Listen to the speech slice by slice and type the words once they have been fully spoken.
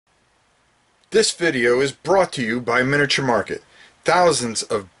This video is brought to you by Miniature Market. Thousands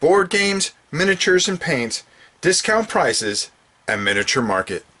of board games, miniatures, and paints. Discount prices at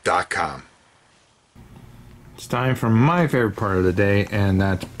miniaturemarket.com. It's time for my favorite part of the day, and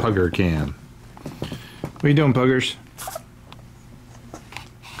that's Pugger Cam. What are you doing, Puggers?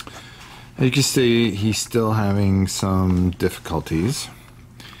 As you can see, he's still having some difficulties.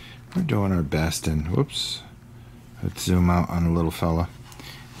 We're doing our best, and whoops. Let's zoom out on the little fella.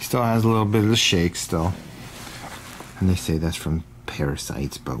 He still has a little bit of the shake still. And they say that's from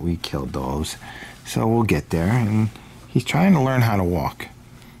parasites, but we killed those. So we'll get there, and he's trying to learn how to walk.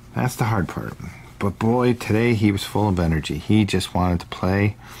 That's the hard part. But boy, today he was full of energy. He just wanted to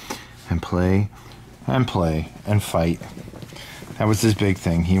play and play and play and fight. That was his big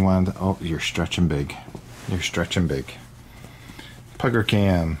thing. He wanted to, oh, you're stretching big. You're stretching big. Pugger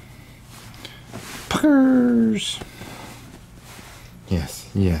Cam. Puggers. Yes,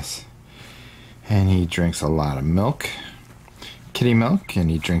 yes. And he drinks a lot of milk. Kitty milk, and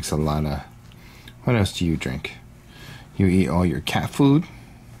he drinks a lot of, what else do you drink? You eat all your cat food.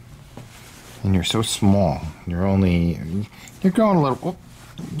 And you're so small. You're growing a little, oh,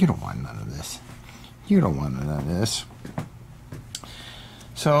 you don't want none of this. You don't want none of this.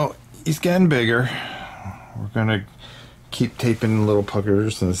 So he's getting bigger. We're gonna keep taping little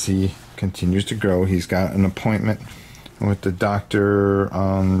Puggers as he continues to grow. He's got an appointment with the doctor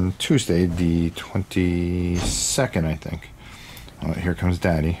on Tuesday, the 22nd, I think. Oh, here comes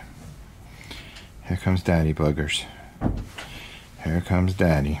Daddy. Here comes Daddy, Puggers. Here comes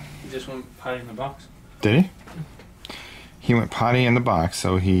Daddy. He just went potty in the box. Did he? He went potty in the box,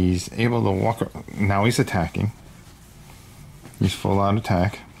 so he's able to walk. Now he's attacking. He's full on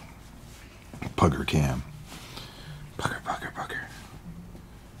attack. Pugger Cam. Pugger, Pugger, Pugger.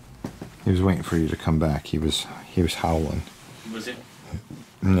 He was waiting for you to come back. He was howling. Was it?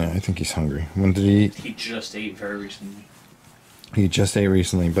 No, I think he's hungry. When did he eat? He just ate very recently. He just ate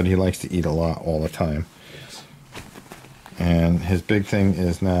recently, but he likes to eat a lot all the time. Yes. And his big thing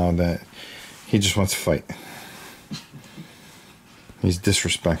is now that he just wants to fight. He's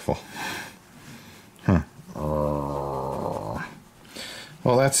disrespectful. Huh.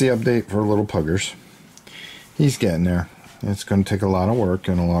 Well, that's the update for little Puggers. He's getting there. It's going to take a lot of work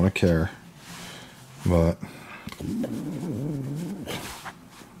and a lot of care. But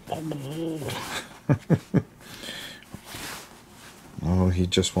oh, he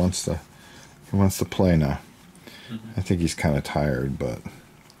just wants to play now. I think he's kind of tired, but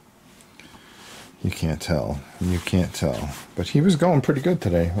you can't tell. You can't tell. But he was going pretty good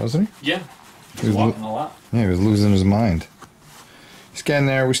today, wasn't he? Yeah. He was walking a lot. Yeah, he was losing his mind. He's getting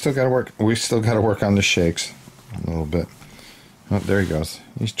there. We still got to work. We still got to work on the shakes a little bit. Oh, there he goes.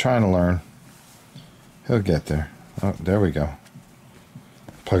 He's trying to learn. He'll get there. Oh, there we go.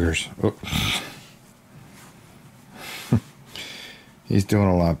 Puggers. Oh. He's doing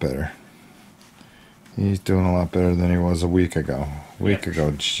a lot better. He's doing a lot better than he was a week ago.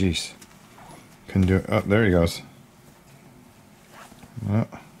 Jeez. Couldn't do it. Oh, there he goes. Oh.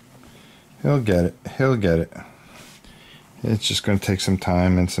 He'll get it. He'll get it. It's just going to take some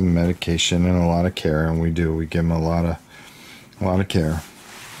time and some medication and a lot of care, and we do. We give him a lot of care.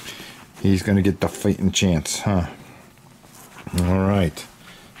 He's going to get the fighting chance, huh? All right.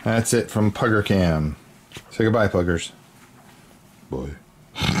 That's it from Pugger Cam. Say goodbye, Puggers. Bye.